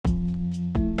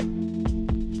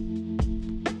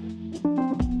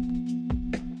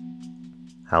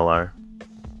Hello.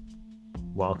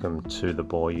 Welcome to the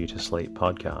Bore You to Sleep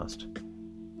podcast.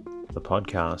 The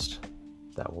podcast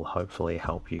that will hopefully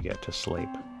help you get to sleep.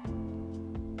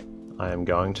 I am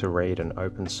going to read an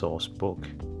open source book,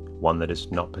 one that is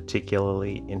not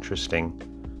particularly interesting,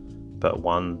 but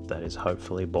one that is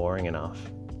hopefully boring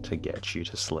enough to get you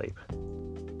to sleep.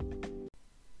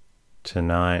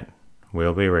 Tonight,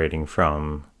 we'll be reading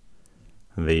from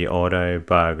The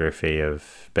Autobiography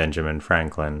of Benjamin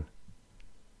Franklin.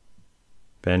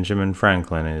 Benjamin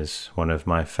Franklin is one of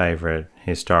my favorite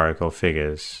historical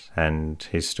figures, and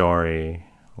his story,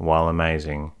 while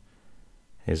amazing,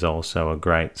 is also a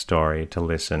great story to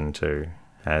listen to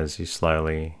as you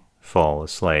slowly fall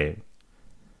asleep.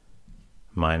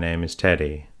 My name is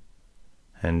Teddy,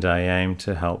 and I aim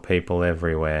to help people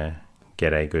everywhere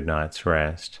get a good night's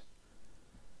rest.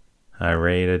 I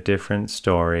read a different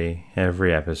story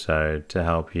every episode to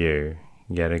help you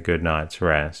get a good night's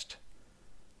rest.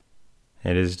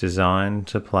 It is designed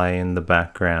to play in the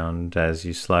background as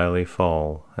you slowly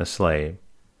fall asleep.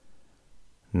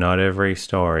 Not every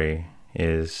story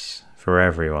is for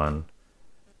everyone,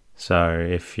 so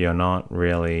if you're not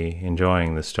really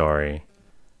enjoying the story,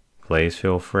 please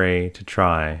feel free to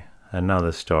try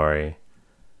another story,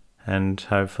 and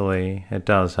hopefully it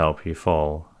does help you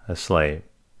fall asleep.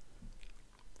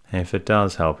 If it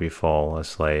does help you fall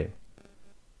asleep,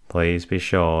 please be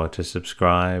sure to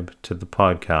subscribe to the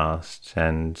podcast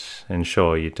and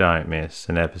ensure you don't miss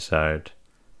an episode.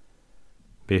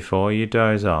 Before you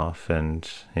doze off, and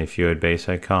if you would be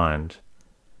so kind,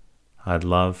 I'd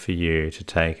love for you to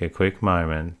take a quick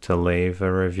moment to leave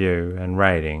a review and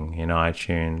rating in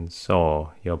iTunes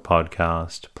or your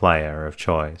podcast player of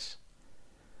choice.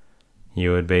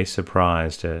 You would be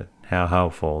surprised at how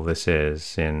helpful this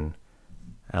is in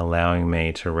allowing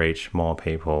me to reach more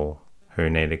people who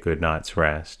need a good night's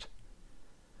rest.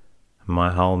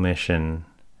 My whole mission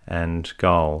and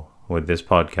goal with this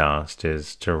podcast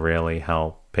is to really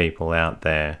help people out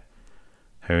there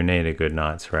who need a good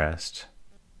night's rest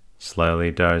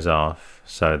slowly doze off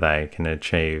so they can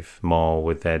achieve more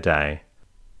with their day.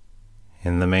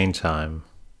 In the meantime,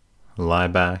 lie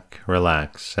back,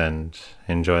 relax, and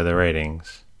enjoy the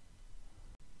readings.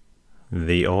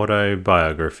 The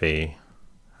Autobiography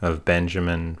of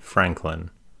Benjamin Franklin.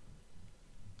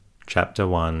 Chapter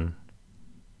 1.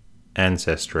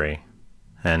 Ancestry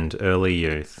and Early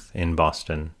Youth in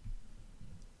Boston.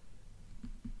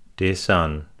 Dear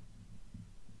son,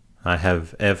 I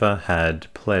have ever had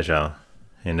pleasure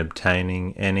in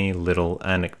obtaining any little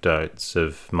anecdotes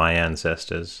of my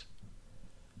ancestors.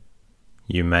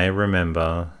 You may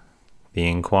remember the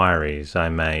inquiries I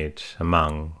made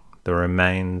among the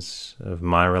remains of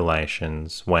my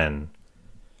relations when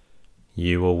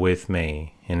you were with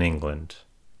me in England,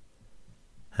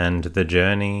 and the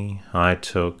journey I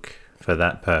took for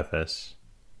that purpose,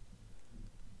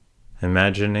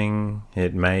 imagining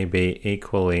it may be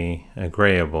equally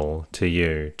agreeable to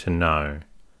you to know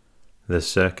the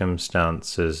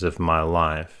circumstances of my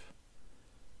life,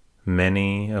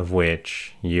 many of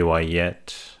which you are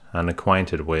yet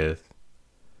unacquainted with,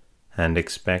 and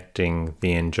expecting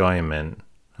the enjoyment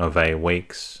of a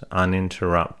week's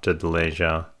uninterrupted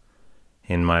leisure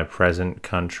in my present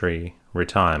country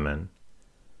retirement,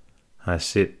 I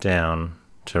sit down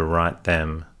to write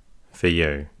them for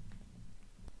you,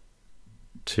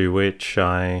 to which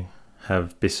I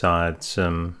have besides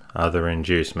some other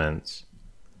inducements.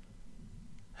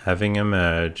 Having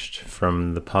emerged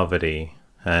from the poverty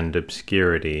and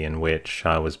obscurity in which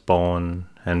I was born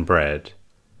and bred,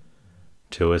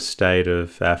 to a state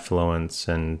of affluence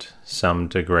and some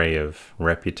degree of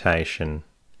reputation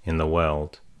in the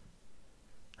world,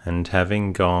 and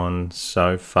having gone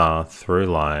so far through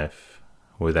life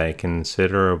with a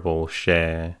considerable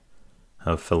share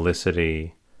of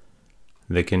felicity,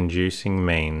 the conducing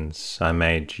means I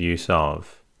made use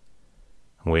of,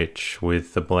 which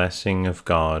with the blessing of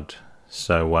God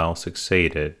so well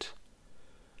succeeded,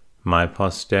 my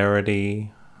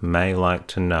posterity may like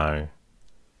to know,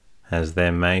 as they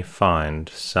may find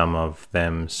some of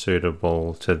them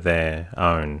suitable to their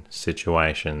own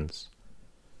situations,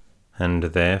 and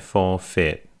therefore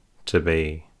fit to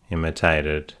be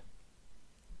imitated.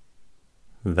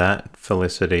 That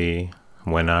felicity,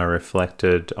 when I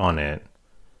reflected on it,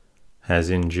 has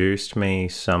induced me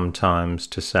sometimes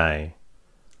to say,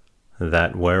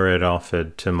 that were it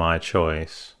offered to my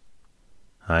choice,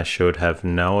 I should have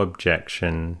no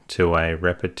objection to a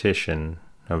repetition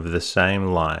of the same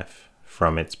life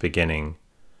from its beginning,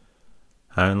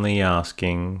 only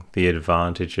asking the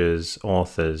advantages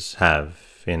authors have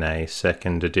in a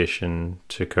second edition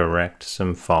to correct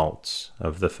some faults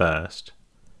of the first.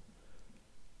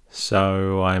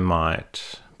 So I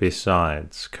might,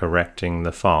 besides correcting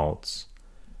the faults,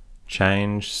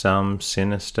 change some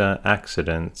sinister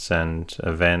accidents and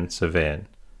events of it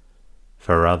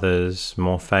for others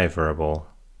more favourable.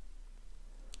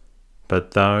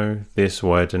 But though this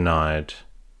were denied,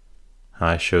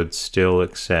 I should still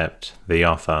accept the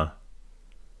offer,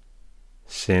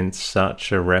 since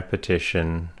such a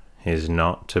repetition is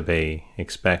not to be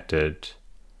expected.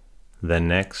 The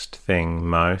next thing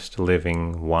most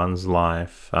living one's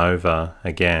life over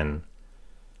again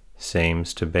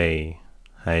seems to be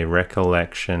a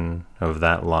recollection of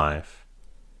that life,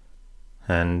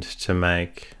 and to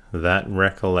make that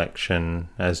recollection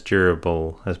as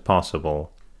durable as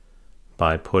possible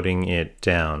by putting it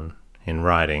down in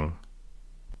writing.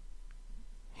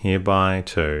 Hereby,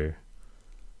 too,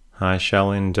 I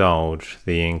shall indulge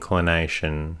the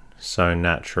inclination so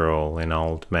natural in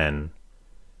old men,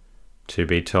 to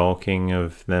be talking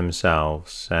of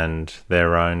themselves and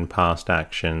their own past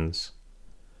actions,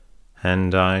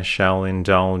 and I shall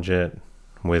indulge it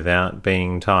without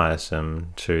being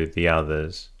tiresome to the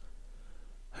others,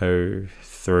 who,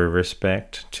 through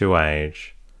respect to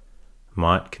age,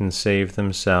 might conceive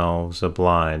themselves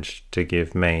obliged to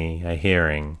give me a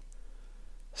hearing,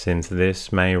 since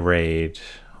this may read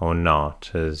or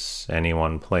not as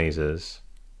anyone pleases.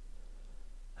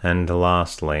 And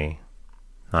lastly,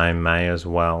 I may as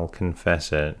well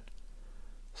confess it,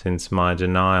 since my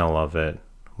denial of it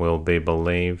will be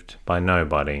believed by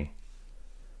nobody.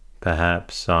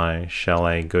 Perhaps I shall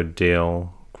a good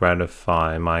deal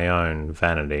gratify my own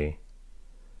vanity.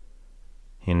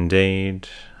 Indeed,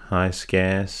 I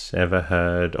scarce ever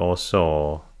heard or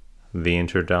saw the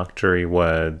introductory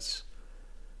words,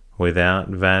 "Without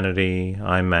vanity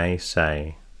I may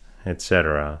say,"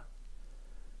 etc.,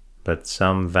 but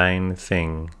some vain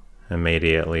thing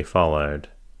immediately followed.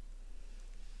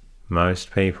 Most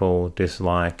people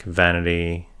dislike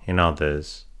vanity in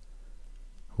others,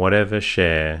 whatever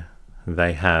share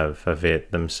they have of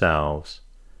it themselves,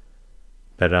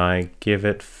 but I give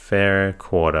it fair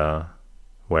quarter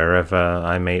wherever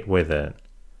I meet with it,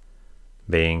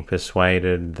 being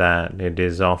persuaded that it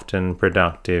is often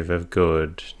productive of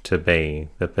good to be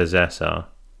the possessor,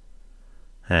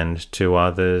 and to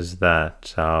others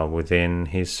that are within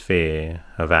his sphere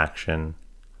of action,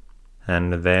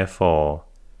 and therefore,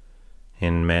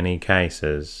 in many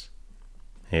cases,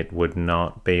 it would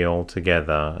not be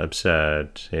altogether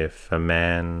absurd if a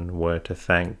man were to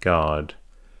thank God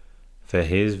for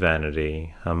his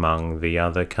vanity among the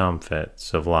other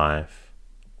comforts of life.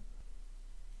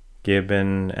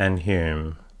 Gibbon and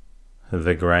Hume,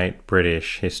 the great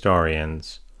British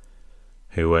historians,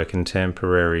 who were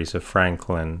contemporaries of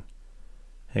Franklin,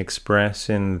 express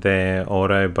in their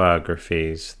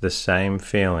autobiographies the same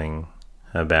feeling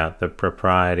about the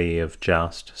propriety of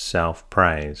just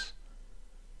self-praise.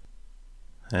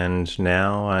 And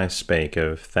now I speak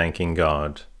of thanking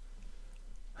God.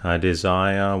 I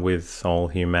desire with all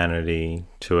humanity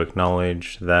to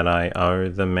acknowledge that I owe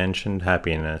the mentioned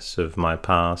happiness of my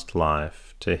past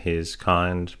life to His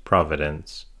kind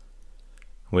providence,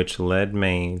 which led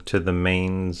me to the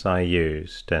means I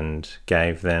used and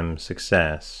gave them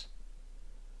success.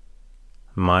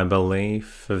 My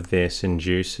belief of this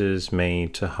induces me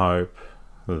to hope,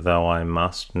 though I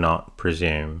must not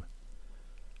presume,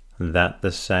 that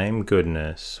the same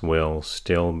goodness will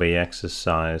still be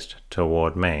exercised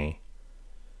toward me,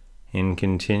 in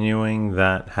continuing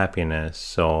that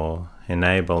happiness or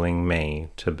enabling me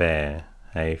to bear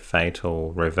a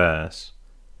fatal reverse,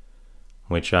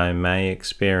 which I may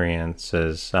experience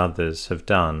as others have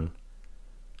done,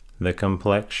 the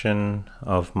complexion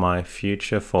of my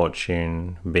future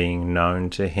fortune being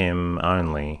known to Him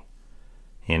only,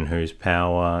 in whose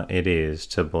power it is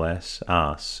to bless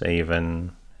us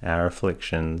even our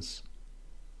afflictions.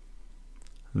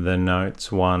 The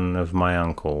notes one of my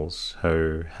uncles,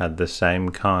 who had the same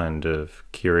kind of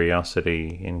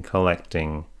curiosity in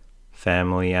collecting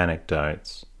family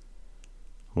anecdotes,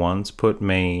 once put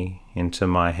me into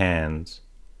my hands,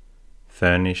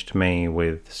 furnished me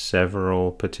with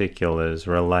several particulars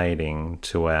relating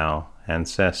to our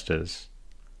ancestors.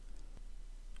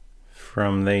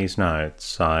 From these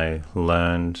notes I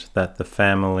learned that the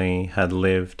family had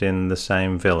lived in the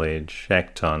same village,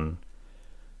 Ecton,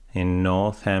 in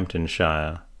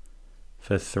Northamptonshire,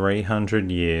 for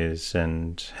 300 years,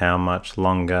 and how much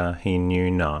longer he knew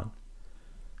not,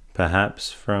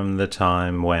 perhaps from the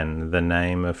time when the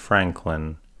name of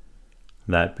Franklin,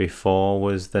 that before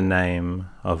was the name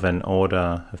of an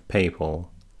order of people,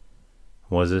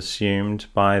 was assumed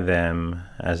by them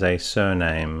as a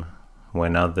surname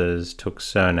when others took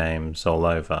surnames all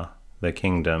over the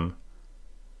kingdom.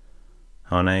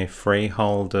 on a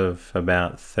freehold of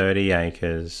about 30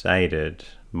 acres, aided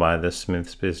by the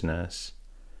smith's business,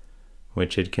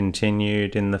 which had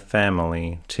continued in the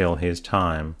family till his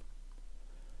time,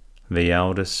 the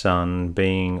eldest son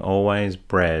being always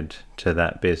bred to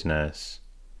that business,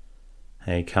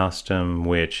 a custom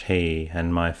which he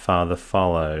and my father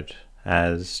followed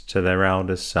as to their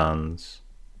eldest sons.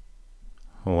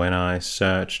 When I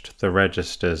searched the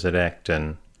registers at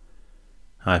Ecton,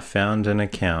 I found an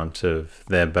account of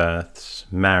their births,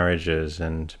 marriages,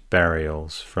 and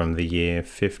burials from the year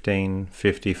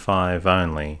 1555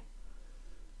 only,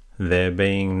 there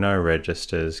being no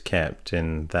registers kept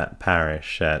in that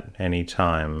parish at any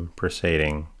time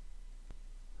preceding.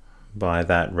 By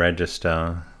that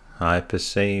register I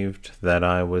perceived that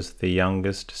I was the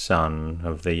youngest son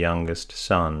of the youngest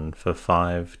son for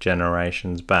 5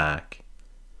 generations back.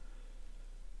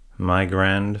 My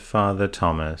grandfather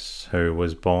Thomas, who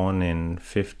was born in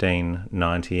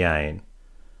 1598,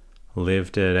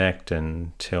 lived at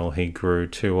Ecton till he grew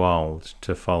too old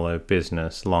to follow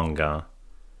business longer,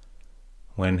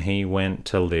 when he went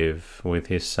to live with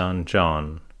his son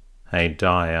John, a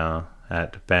dyer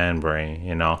at Banbury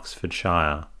in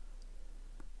Oxfordshire,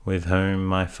 with whom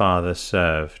my father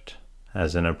served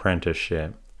as an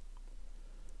apprenticeship.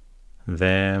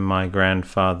 There my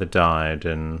grandfather died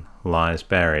and lies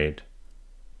buried.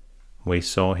 We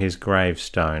saw his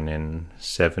gravestone in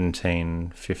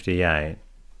 1758.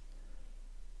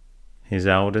 His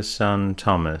eldest son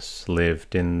Thomas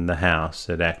lived in the house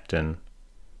at Ecton,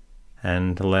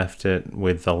 and left it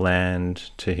with the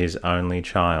land to his only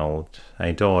child,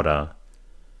 a daughter,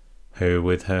 who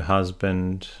with her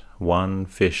husband, one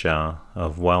Fisher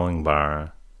of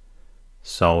Wellingborough,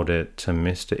 sold it to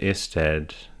Mr.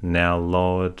 Isted, now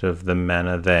lord of the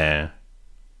manor there.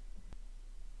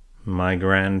 My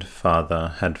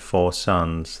grandfather had 4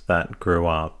 sons that grew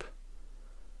up,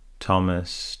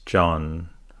 Thomas, John,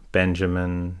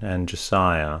 Benjamin, and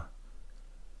Josiah.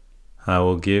 I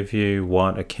will give you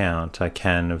what account I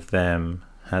can of them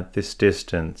at this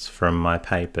distance from my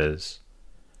papers,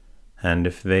 and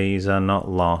if these are not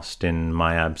lost in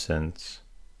my absence,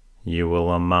 you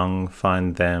will among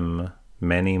find them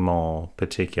many more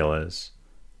particulars.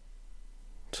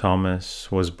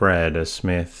 Thomas was bred a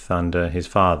smith under his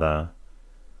father,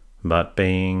 but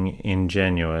being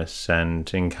ingenious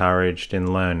and encouraged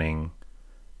in learning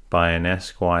by an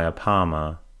Esquire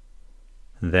Palmer,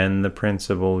 then the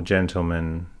principal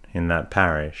gentleman in that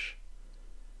parish,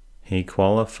 he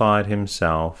qualified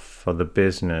himself for the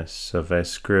business of a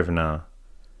scrivener,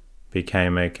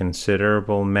 became a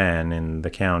considerable man in the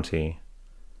county,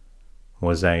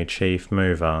 was a chief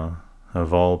mover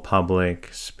of all public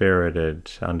spirited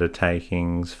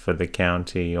undertakings for the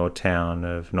county or town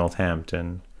of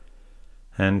Northampton,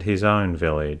 and his own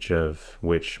village, of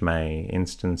which many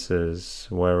instances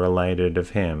were related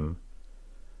of him,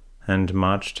 and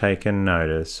much taken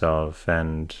notice of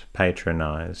and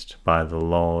patronized by the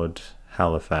Lord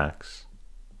Halifax.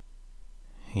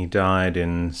 He died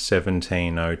in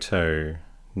 1702,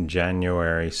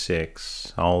 January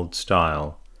 6, old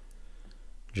style,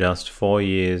 just 4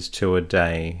 years to a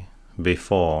day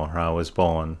before I was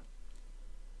born.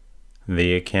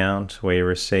 The account we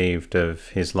received of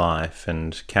his life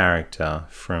and character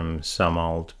from some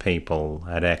old people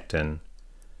at Ecton,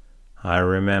 I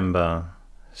remember,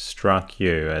 struck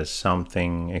you as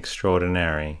something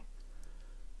extraordinary,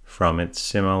 from its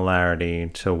similarity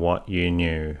to what you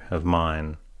knew of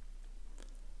mine.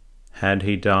 Had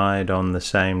he died on the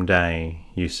same day,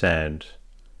 you said,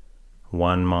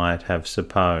 one might have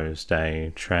supposed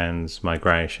a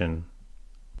transmigration.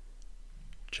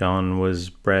 John was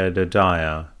bred a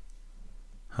dyer,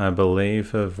 I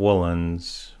believe of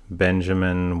woolens.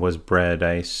 Benjamin was bred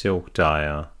a silk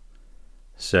dyer,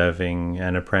 serving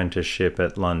an apprenticeship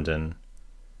at London.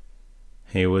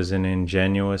 He was an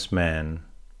ingenious man.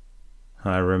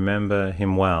 I remember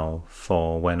him well,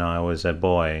 for when I was a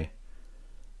boy,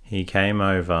 he came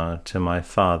over to my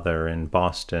father in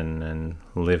Boston and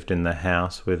lived in the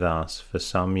house with us for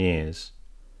some years.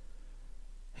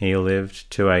 He lived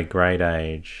to a great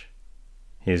age.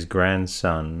 His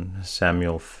grandson,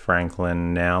 Samuel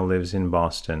Franklin, now lives in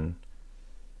Boston.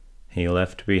 He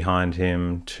left behind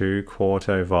him 2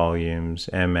 quarto volumes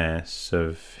MS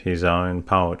of his own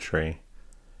poetry,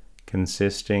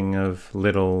 consisting of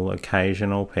little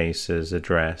occasional pieces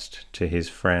addressed to his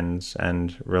friends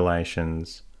and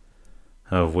relations,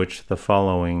 of which the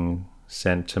following,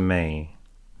 sent to me,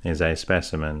 is a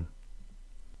specimen.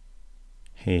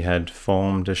 He had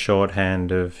formed a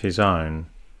shorthand of his own,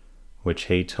 which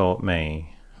he taught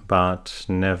me, but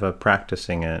never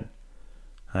practising it,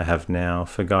 I have now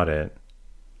forgot it.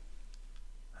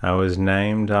 I was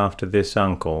named after this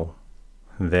uncle,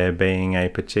 there being a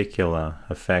particular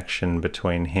affection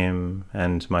between him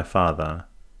and my father.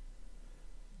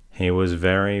 He was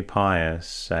very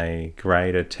pious, a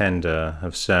great attender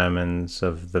of sermons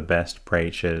of the best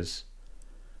preachers,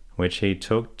 which he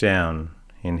took down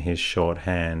in his short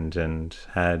hand, and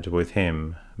had with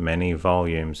him many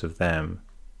volumes of them.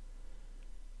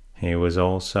 He was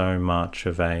also much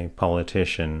of a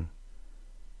politician,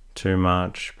 too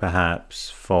much perhaps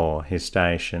for his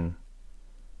station.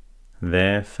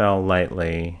 There fell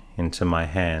lately into my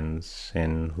hands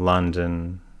in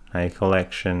London a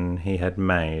collection he had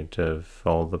made of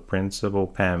all the principal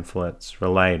pamphlets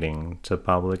relating to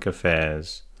public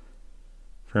affairs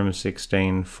from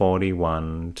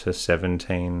 1641 to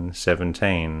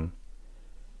 1717.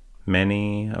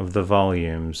 Many of the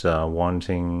volumes are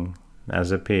wanting,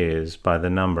 as appears by the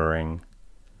numbering,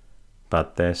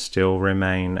 but there still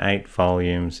remain 8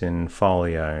 volumes in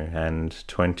folio and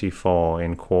 24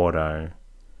 in quarto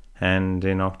and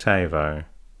in octavo.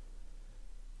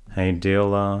 A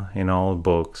dealer in old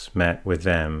books met with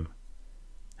them,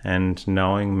 and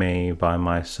knowing me by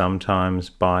my sometimes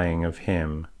buying of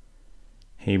him,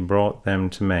 he brought them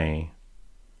to me.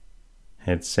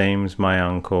 It seems my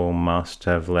uncle must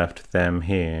have left them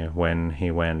here when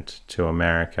he went to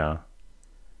America,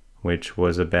 which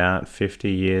was about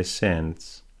 50 years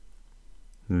since.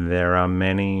 There are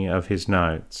many of his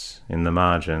notes in the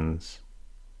margins.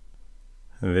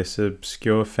 This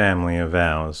obscure family of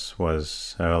ours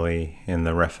was early in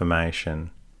the Reformation,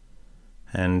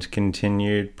 and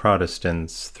continued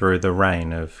Protestants through the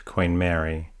reign of Queen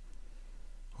Mary,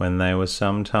 when they were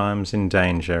sometimes in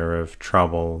danger of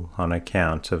trouble on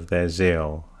account of their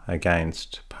zeal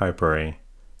against Popery.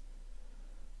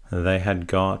 They had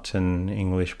got an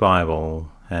English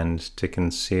Bible, and to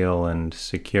conceal and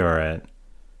secure it,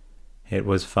 it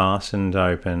was fastened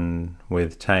open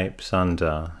with tapes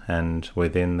under and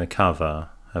within the cover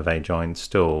of a joint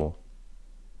stool.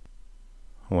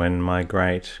 When my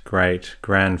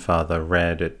great-great-grandfather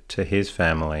read it to his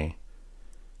family,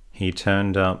 he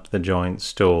turned up the joint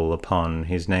stool upon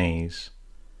his knees,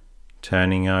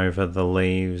 turning over the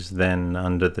leaves then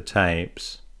under the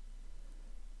tapes.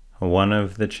 One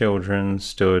of the children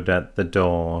stood at the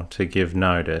door to give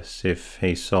notice if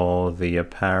he saw the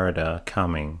apparitor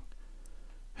coming,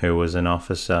 who was an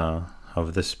officer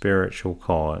of the spiritual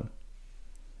court.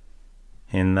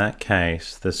 In that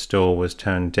case the stool was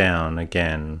turned down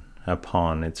again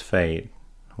upon its feet,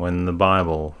 when the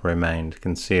Bible remained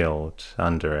concealed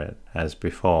under it as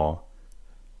before.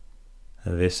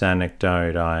 This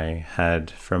anecdote I had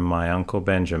from my Uncle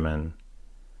Benjamin.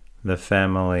 The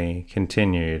family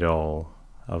continued all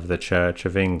of the Church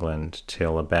of England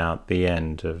till about the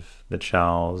end of the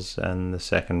Charles and the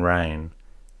second reign,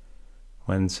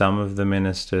 when some of the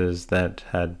ministers that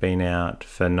had been out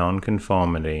for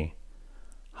nonconformity,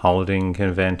 holding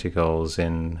conventicles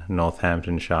in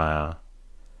Northamptonshire,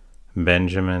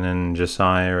 Benjamin and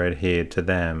Josiah adhered to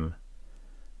them,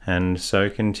 and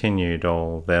so continued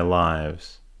all their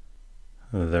lives.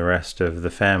 The rest of the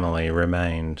family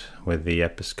remained with the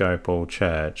Episcopal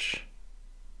Church.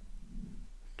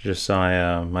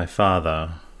 Josiah, my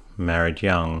father, married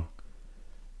young,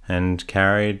 and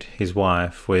carried his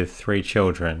wife with 3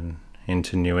 children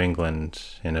into New England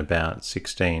in about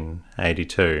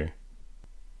 1682.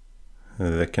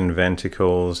 The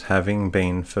conventicles having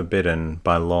been forbidden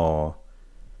by law,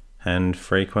 and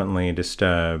frequently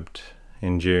disturbed,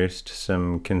 induced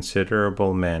some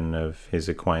considerable men of his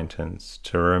acquaintance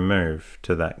to remove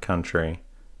to that country,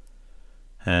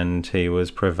 and he was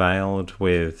prevailed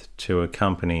with to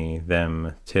accompany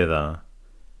them thither,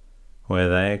 where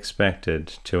they expected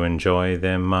to enjoy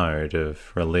their mode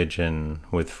of religion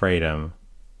with freedom.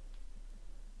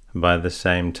 By the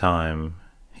same time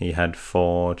he had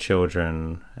 4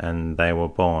 children, and they were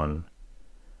born,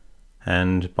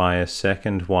 and by a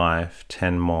second wife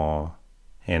 10 more,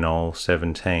 in all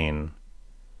 17,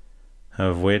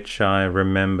 of which I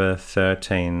remember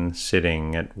 13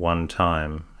 sitting at one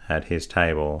time at his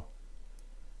table,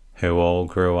 who all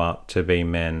grew up to be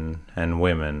men and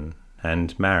women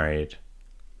and married.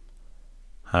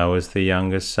 I was the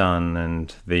youngest son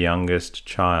and the youngest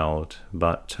child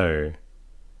but 2,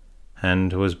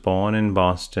 and was born in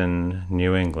Boston,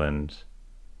 New England.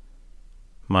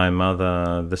 My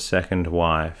mother, the second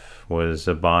wife, was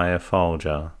Abiah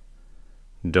Folger,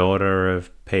 daughter of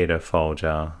Peter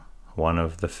Folger, one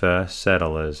of the first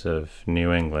settlers of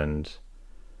New England,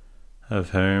 of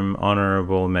whom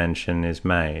honourable mention is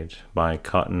made by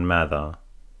Cotton Mather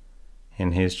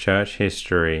in his church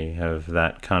history of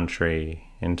that country,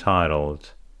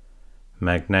 entitled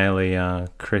Magnalia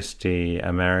Christi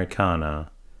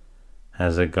Americana,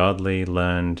 as a godly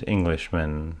learned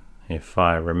Englishman, if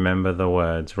I remember the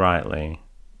words rightly.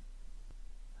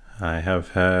 I have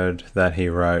heard that he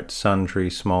wrote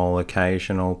sundry small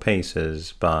occasional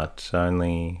pieces, but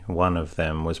only one of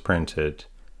them was printed,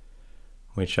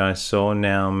 which I saw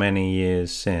now many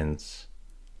years since.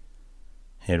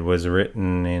 It was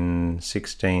written in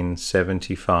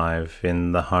 1675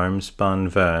 in the homespun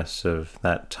verse of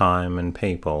that time and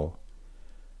people,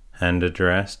 and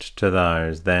addressed to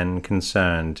those then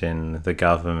concerned in the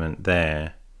government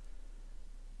there.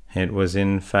 It was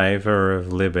in favour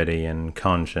of liberty and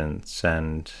conscience,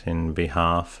 and in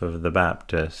behalf of the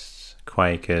Baptists,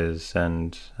 Quakers,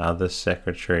 and other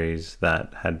secretaries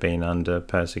that had been under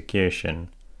persecution,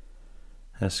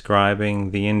 ascribing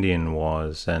the Indian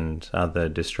wars and other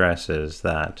distresses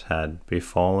that had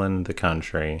befallen the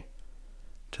country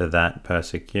to that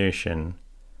persecution,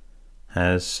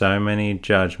 as so many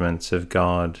judgments of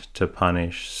God to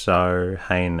punish so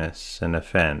heinous an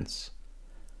offence,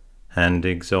 and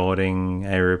exhorting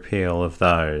a repeal of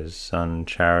those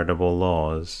uncharitable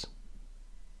laws.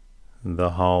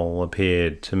 The whole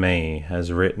appeared to me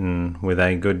as written with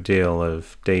a good deal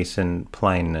of decent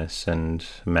plainness and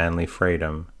manly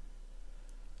freedom.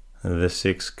 The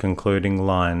 6 concluding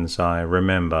lines I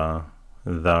remember,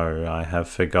 though I have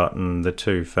forgotten the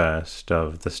 2 first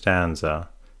of the stanza,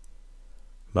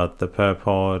 but the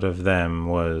purport of them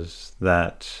was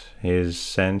that his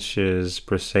censures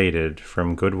proceeded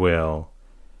from goodwill,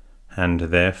 and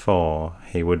therefore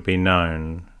he would be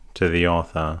known to the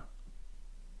author.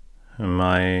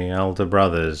 My elder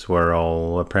brothers were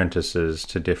all apprentices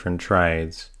to different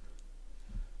trades.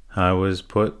 I was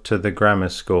put to the grammar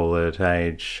school at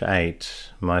age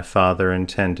 8. My father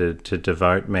intended to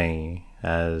devote me,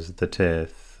 as the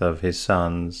 10th of his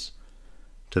sons,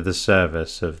 to the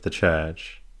service of the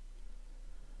church.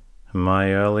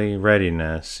 My early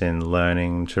readiness in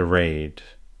learning to read,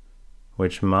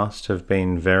 which must have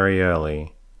been very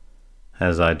early,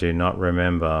 as I do not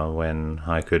remember when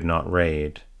I could not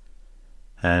read,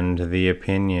 and the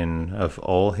opinion of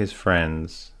all his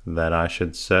friends that I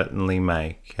should certainly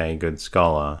make a good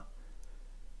scholar,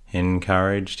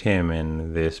 encouraged him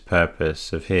in this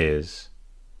purpose of his.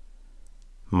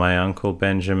 My uncle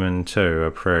Benjamin too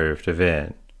approved of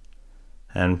it,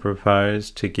 and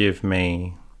proposed to give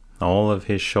me all of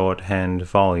his shorthand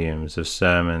volumes of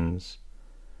sermons,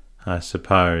 I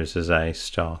suppose as a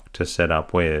stock to set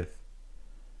up with,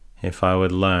 if I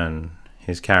would learn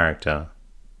his character.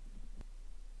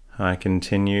 I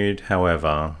continued,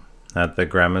 however, at the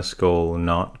grammar school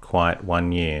not quite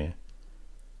 1 year,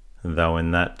 though in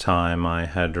that time I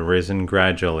had risen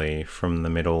gradually from the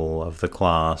middle of the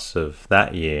class of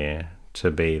that year to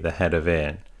be the head of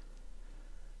it,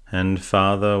 and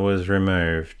father was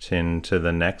removed into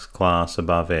the next class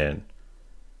above it,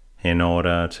 in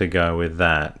order to go with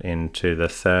that into the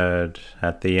 3rd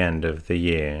at the end of the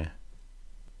year.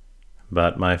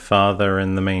 But my father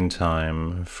in the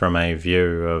meantime, from a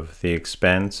view of the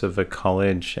expense of a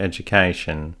college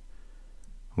education,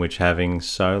 which having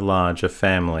so large a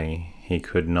family he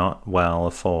could not well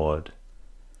afford,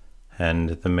 and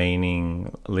the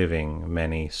meaning living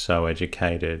many so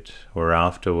educated were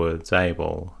afterwards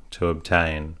able to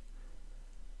obtain,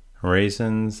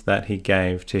 reasons that he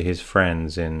gave to his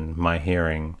friends in my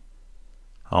hearing,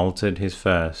 altered his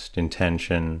first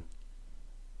intention,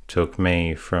 took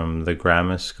me from the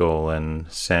grammar school and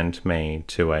sent me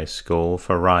to a school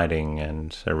for writing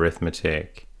and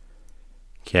arithmetic,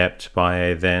 kept by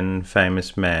a then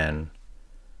famous man,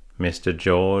 Mr.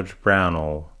 George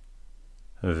Brownell,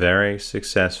 very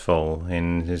successful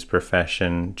in his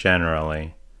profession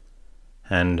generally,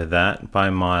 and that by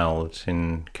mild,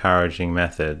 encouraging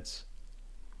methods.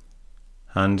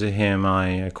 Under him I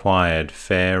acquired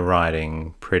fair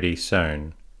writing pretty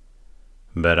soon,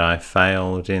 but I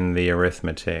failed in the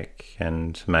arithmetic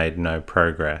and made no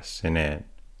progress in it.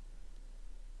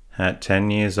 At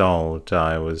 10 years old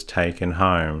I was taken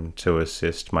home to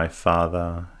assist my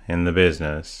father in the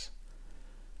business,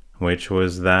 which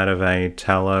was that of a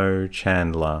tallow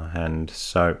chandler and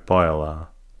soap boiler,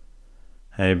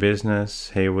 a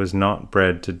business he was not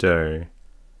bred to do,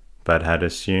 but had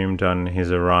assumed on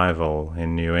his arrival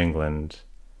in New England,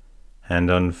 and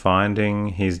on finding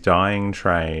his dying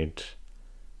trade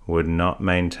would not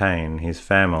maintain his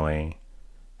family,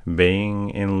 being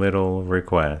in little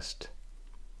request.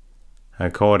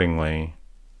 Accordingly,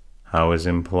 I was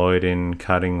employed in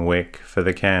cutting wick for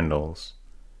the candles,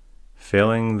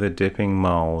 filling the dipping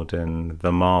mould and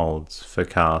the moulds for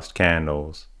cast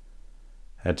candles,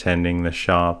 attending the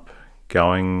shop,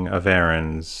 going of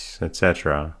errands,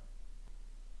 etc.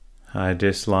 I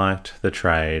disliked the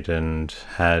trade and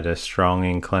had a strong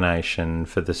inclination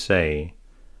for the sea,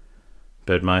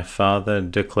 but my father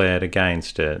declared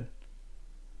against it.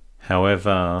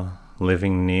 However,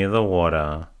 living near the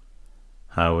water,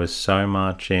 I was so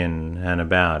much in and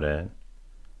about it,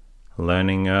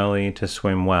 learning early to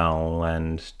swim well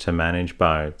and to manage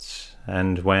boats,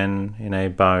 and when in a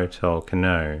boat or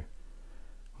canoe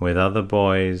with other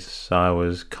boys I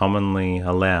was commonly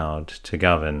allowed to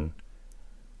govern,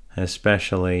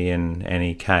 especially in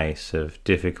any case of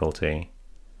difficulty,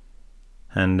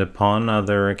 and upon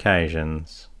other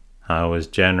occasions I was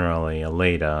generally a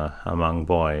leader among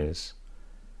boys,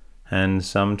 and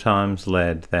sometimes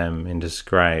led them into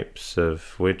scrapes,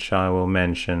 of which I will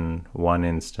mention one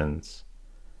instance,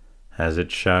 as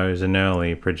it shows an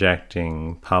early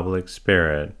projecting public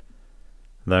spirit,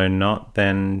 though not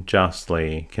then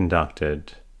justly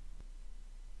conducted.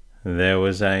 There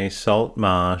was a salt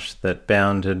marsh that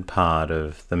bounded part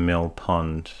of the mill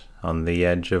pond, on the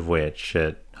edge of which,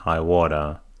 at high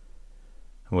water,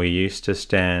 we used to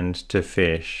stand to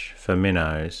fish for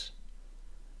minnows.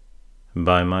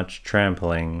 By much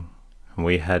trampling,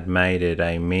 we had made it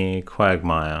a mere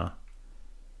quagmire.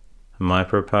 My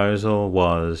proposal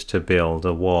was to build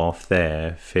a wharf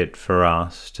there fit for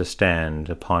us to stand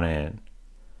upon it,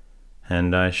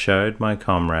 and I showed my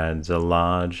comrades a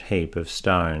large heap of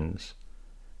stones,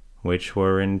 which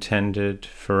were intended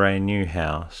for a new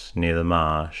house near the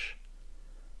marsh,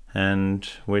 and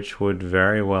which would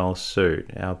very well suit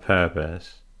our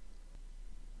purpose.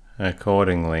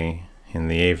 Accordingly, in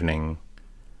the evening,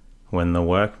 when the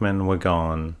workmen were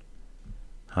gone,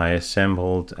 I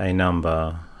assembled a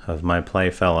number of my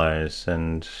playfellows,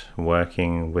 and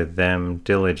working with them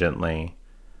diligently,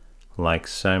 like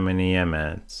so many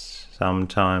emmets,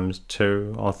 sometimes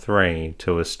 2 or 3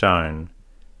 to a stone,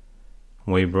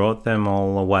 we brought them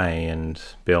all away and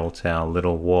built our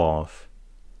little wharf.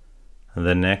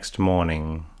 The next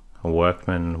morning,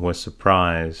 workmen were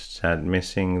surprised at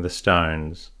missing the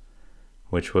stones,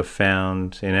 which were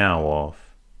found in our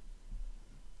wharf.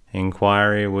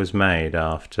 Inquiry was made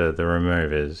after the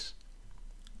removers.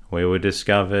 We were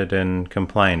discovered and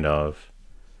complained of.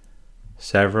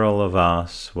 Several of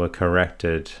us were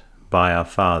corrected by our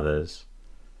fathers,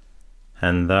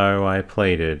 and though I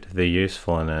pleaded the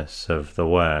usefulness of the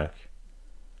work,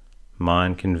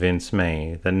 mine convinced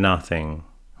me that nothing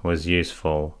was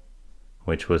useful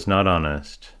which was not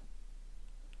honest.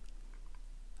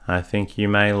 I think you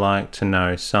may like to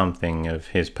know something of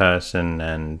his person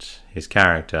and his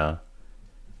character.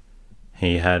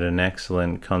 He had an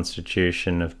excellent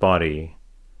constitution of body,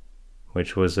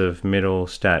 which was of middle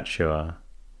stature,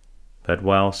 but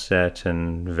well set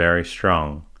and very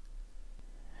strong.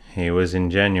 He was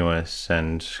ingenuous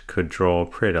and could draw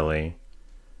prettily,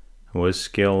 was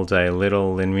skilled a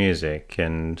little in music,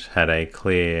 and had a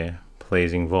clear,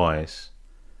 pleasing voice,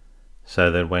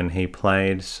 so that when he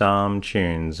played psalm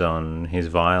tunes on his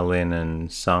violin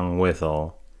and sung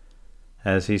withal,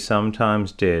 as he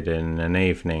sometimes did in an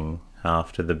evening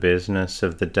after the business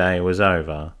of the day was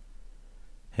over,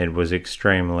 it was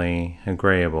extremely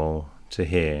agreeable to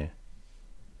hear.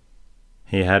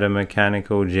 He had a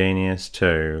mechanical genius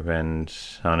too, and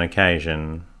on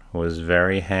occasion was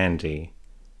very handy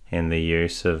in the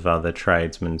use of other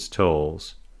tradesmen's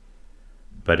tools,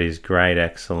 but his great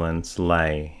excellence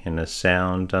lay in a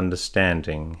sound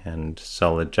understanding and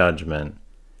solid judgment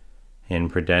in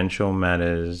prudential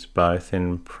matters, both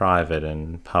in private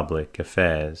and public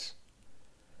affairs.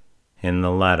 In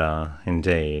the latter,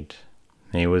 indeed,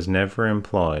 he was never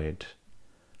employed.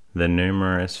 The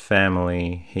numerous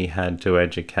family he had to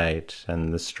educate,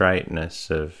 and the straitness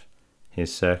of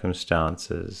his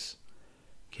circumstances,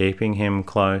 keeping him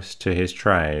close to his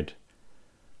trade,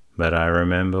 but I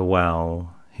remember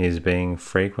well his being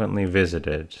frequently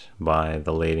visited by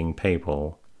the leading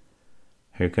people,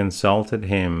 who consulted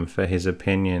him for his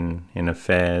opinion in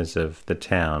affairs of the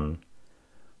town,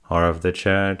 or of the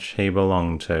church he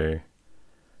belonged to,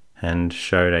 and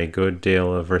showed a good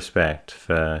deal of respect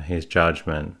for his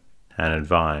judgment and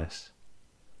advice.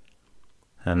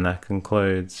 And that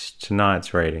concludes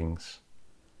tonight's readings.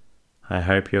 I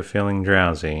hope you're feeling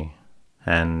drowsy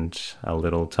and a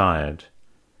little tired.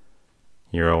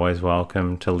 You're always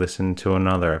welcome to listen to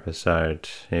another episode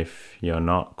if you're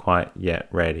not quite yet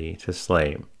ready to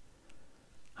sleep.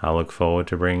 I look forward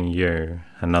to bringing you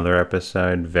another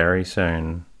episode very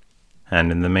soon,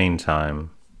 and in the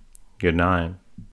meantime, good night.